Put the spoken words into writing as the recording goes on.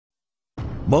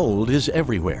Mold is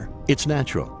everywhere. It's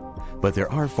natural. But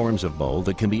there are forms of mold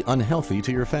that can be unhealthy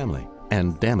to your family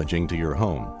and damaging to your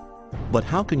home. But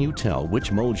how can you tell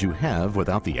which molds you have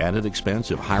without the added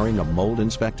expense of hiring a mold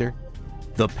inspector?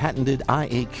 The patented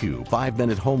IAQ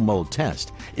 5-minute home mold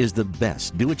test is the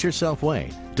best do-it-yourself way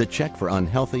to check for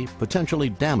unhealthy, potentially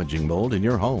damaging mold in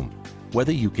your home,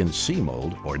 whether you can see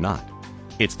mold or not.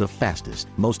 It's the fastest,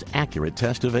 most accurate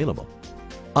test available.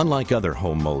 Unlike other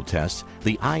home mold tests,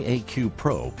 the IAQ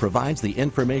Pro provides the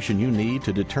information you need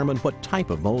to determine what type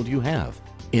of mold you have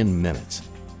in minutes.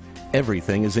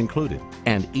 Everything is included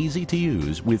and easy to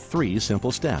use with 3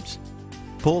 simple steps.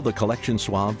 Pull the collection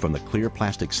swab from the clear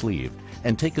plastic sleeve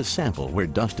and take a sample where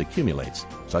dust accumulates,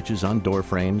 such as on door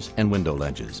frames and window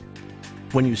ledges.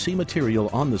 When you see material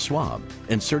on the swab,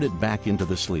 insert it back into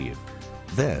the sleeve.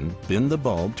 Then bend the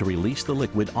bulb to release the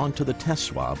liquid onto the test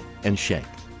swab and shake.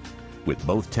 With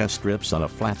both test strips on a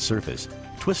flat surface,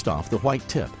 twist off the white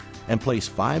tip and place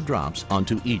 5 drops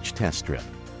onto each test strip.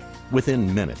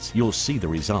 Within minutes, you'll see the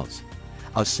results.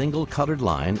 A single colored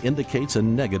line indicates a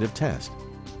negative test.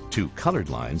 2 colored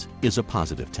lines is a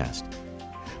positive test.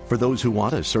 For those who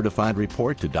want a certified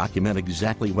report to document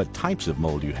exactly what types of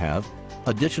mold you have,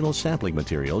 additional sampling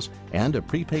materials and a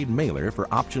prepaid mailer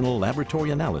for optional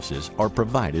laboratory analysis are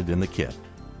provided in the kit.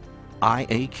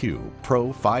 IAQ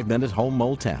Pro 5-minute home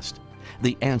mold test.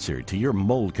 The answer to your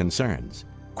mold concerns,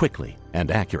 quickly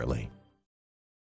and accurately.